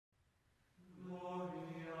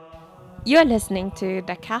You're listening to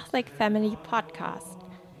the Catholic Family Podcast,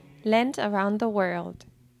 Lent Around the World,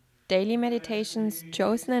 daily meditations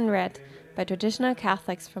chosen and read by traditional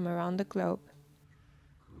Catholics from around the globe.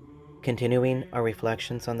 Continuing our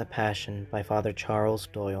reflections on the Passion by Father Charles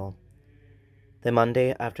Doyle, the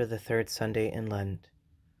Monday after the third Sunday in Lent.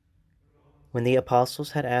 When the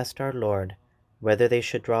apostles had asked our Lord whether they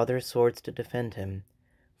should draw their swords to defend him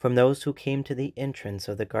from those who came to the entrance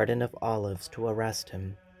of the Garden of Olives to arrest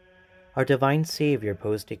him, our divine Saviour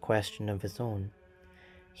posed a question of his own.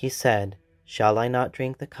 He said, "Shall I not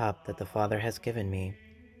drink the cup that the Father has given me?"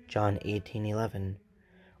 John 18:11.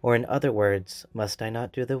 Or in other words, must I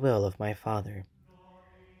not do the will of my Father?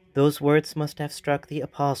 Those words must have struck the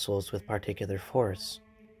apostles with particular force.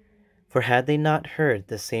 For had they not heard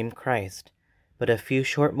the same Christ, but a few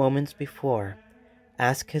short moments before,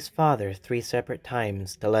 ask his Father 3 separate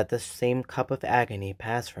times to let the same cup of agony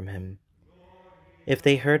pass from him? If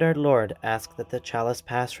they heard our Lord ask that the chalice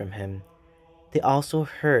pass from him, they also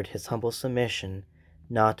heard his humble submission,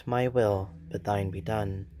 "Not my will, but thine be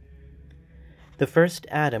done." The first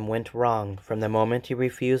Adam went wrong from the moment he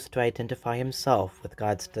refused to identify himself with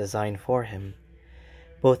God's design for him.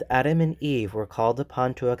 Both Adam and Eve were called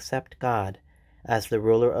upon to accept God as the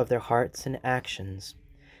ruler of their hearts and actions,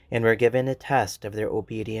 and were given a test of their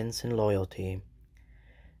obedience and loyalty.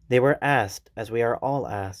 They were asked, as we are all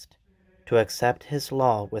asked, to accept his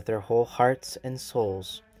law with their whole hearts and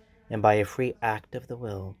souls, and by a free act of the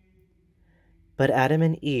will. But Adam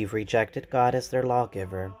and Eve rejected God as their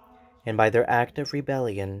lawgiver, and by their act of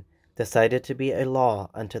rebellion decided to be a law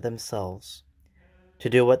unto themselves, to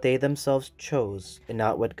do what they themselves chose and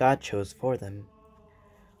not what God chose for them.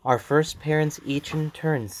 Our first parents each in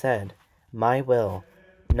turn said, "My will,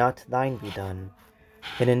 not thine be done,"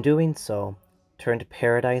 and in doing so, turned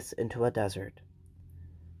paradise into a desert.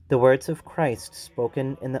 The words of Christ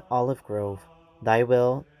spoken in the olive grove, "Thy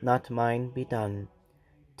will, not mine, be done,"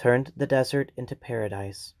 turned the desert into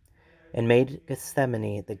paradise, and made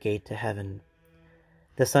Gethsemane the gate to heaven.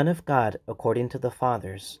 The Son of God, according to the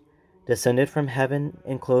Fathers, descended from heaven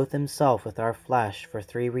and clothed himself with our flesh for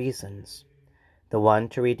 3 reasons: the one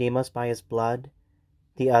to redeem us by his blood,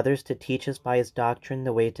 the others to teach us by his doctrine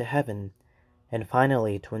the way to heaven, and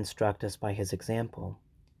finally to instruct us by his example.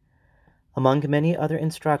 Among many other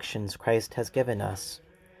instructions Christ has given us,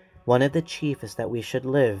 one of the chief is that we should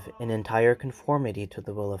live in entire conformity to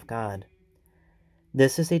the will of God.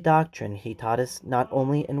 This is a doctrine he taught us not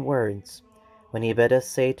only in words, when he bid us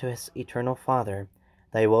say to his eternal Father,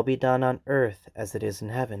 "Thy will be done on earth as it is in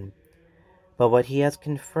heaven," but what he has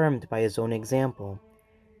confirmed by his own example,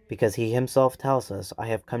 because he himself tells us, "I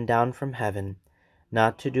have come down from heaven,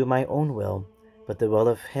 not to do my own will, but the will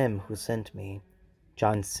of him who sent me."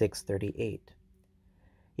 John 6:38.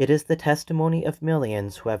 It is the testimony of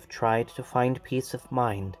millions who have tried to find peace of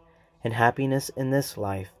mind and happiness in this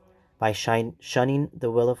life by shunning the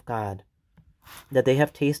will of God, that they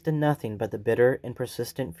have tasted nothing but the bitter and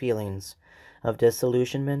persistent feelings of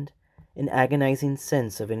disillusionment, an agonizing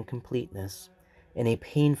sense of incompleteness, and a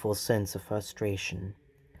painful sense of frustration.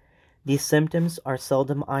 These symptoms are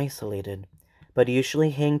seldom isolated, but usually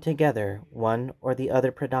hang together, one or the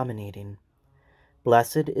other predominating.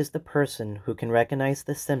 Blessed is the person who can recognize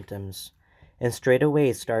the symptoms and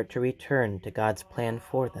straightway start to return to God's plan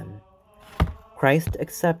for them. Christ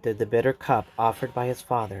accepted the bitter cup offered by his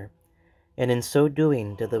Father, and in so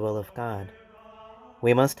doing did the will of God.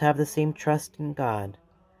 We must have the same trust in God.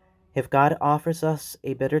 If God offers us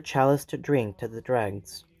a bitter chalice to drink to the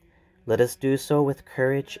dregs, let us do so with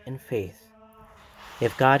courage and faith.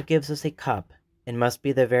 If God gives us a cup, it must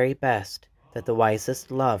be the very best that the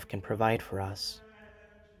wisest love can provide for us.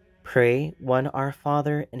 Pray one Our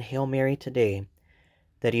Father and Hail Mary today,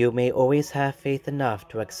 that you may always have faith enough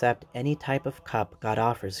to accept any type of cup God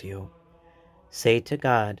offers you. Say to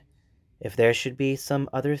God, if there should be some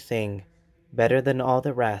other thing, better than all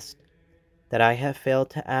the rest, that I have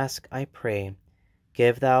failed to ask, I pray,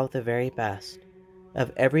 give thou the very best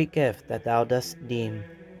of every gift that thou dost deem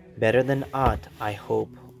better than aught I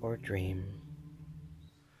hope or dream.